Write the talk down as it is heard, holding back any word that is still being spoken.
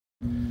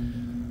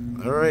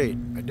Alright,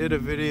 I did a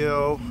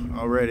video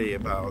already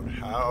about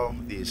how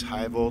these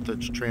high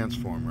voltage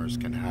transformers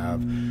can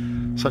have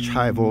such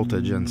high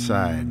voltage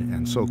inside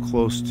and so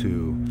close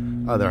to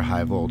other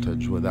high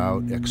voltage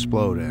without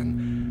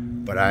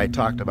exploding. But I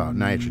talked about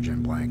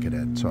nitrogen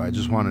blanketed, so I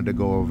just wanted to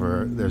go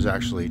over, there's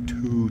actually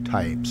two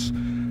types.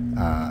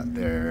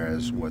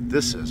 There's what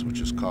this is,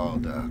 which is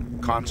called a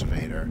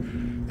conservator,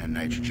 and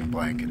nitrogen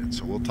blanketed.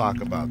 So we'll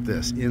talk about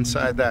this.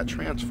 Inside that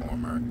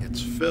transformer, it's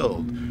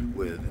filled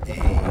with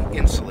a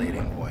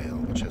insulating oil,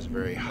 which has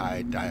very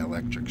high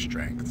dielectric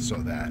strength, so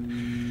that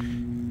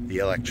the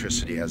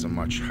electricity has a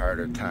much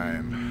harder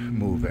time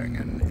moving,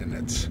 and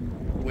it's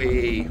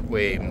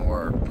way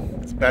more,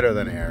 it's better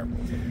than air,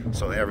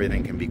 so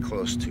everything can be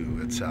close to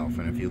itself.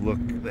 And if you look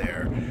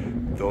there,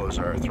 those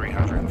are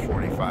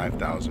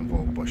 345,000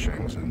 volt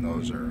bushings, and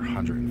those are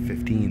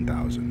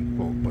 115,000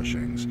 volt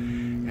bushings,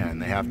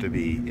 and they have to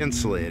be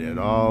insulated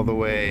all the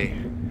way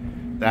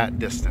that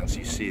distance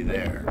you see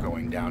there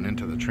going down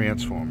into the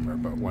transformer.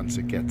 But once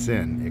it gets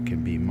in, it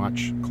can be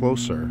much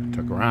closer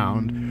to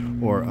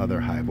ground or other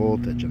high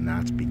voltage, and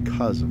that's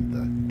because of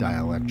the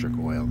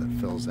dielectric oil that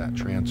fills that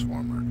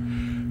transformer.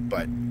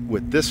 But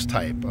with this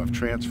type of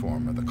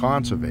transformer, the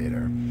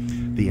conservator,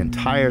 the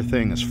entire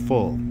thing is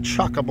full,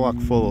 chock-a-block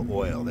full of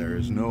oil. There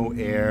is no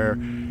air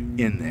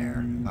in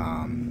there.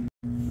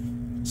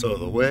 So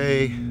the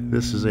way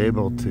this is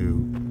able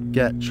to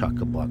get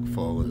chock-a-block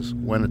full is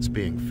when it's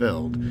being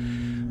filled,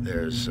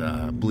 there's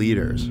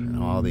bleeders,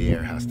 and all the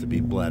air has to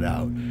be bled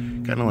out,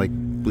 kind of like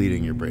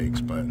bleeding your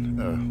brakes, but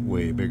a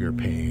way bigger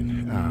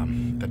pain.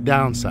 The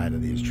downside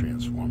of these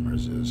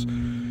transformers is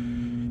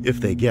if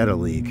they get a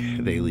leak,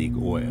 they leak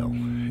oil,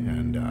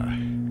 and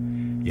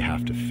you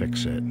have to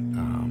fix it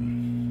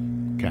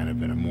kind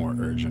of in a more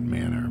urgent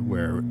manner,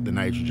 where the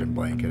nitrogen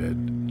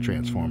blanketed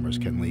transformers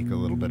can leak a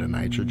little bit of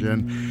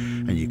nitrogen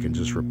and you can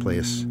just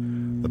replace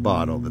the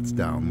bottle that's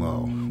down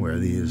low, where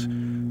these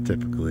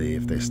typically,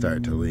 if they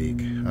start to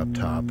leak up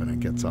top and it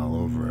gets all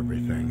over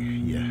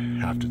everything, you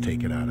have to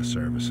take it out of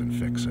service and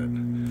fix it.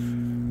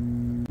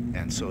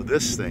 And so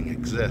this thing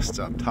exists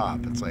up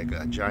top. It's like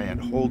a giant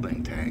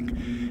holding tank,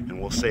 and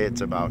we'll say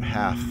it's about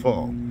half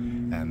full.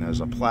 And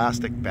there's a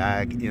plastic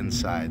bag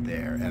inside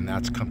there, and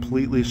that's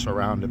completely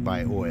surrounded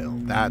by oil.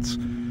 That's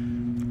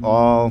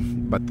all,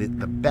 but the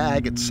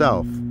bag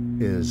itself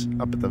is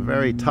up at the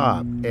very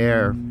top.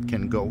 Air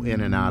can go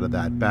in and out of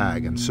that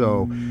bag, and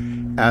so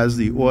as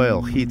the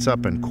oil heats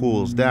up and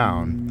cools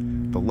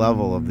down, the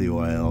level of the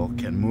oil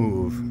can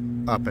move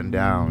up and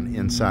down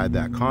inside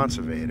that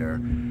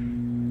conservator,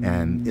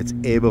 and it's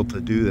able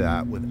to do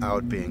that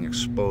without being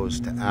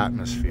exposed to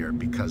atmosphere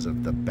because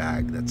of the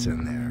bag that's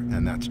in there.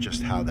 And that's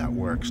just how that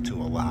works to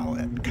allow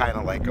it. Kind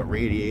of like a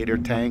radiator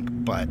tank,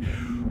 but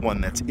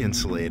one that's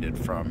insulated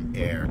from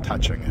air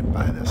touching it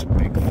by this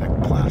big thick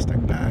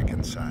plastic bag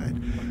inside.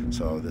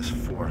 So this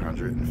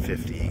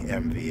 450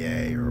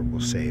 MVA, or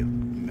we'll say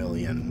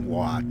million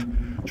watt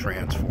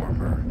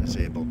transformer, is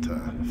able to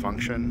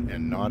function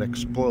and not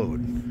explode.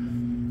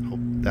 Hope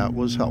that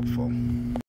was helpful.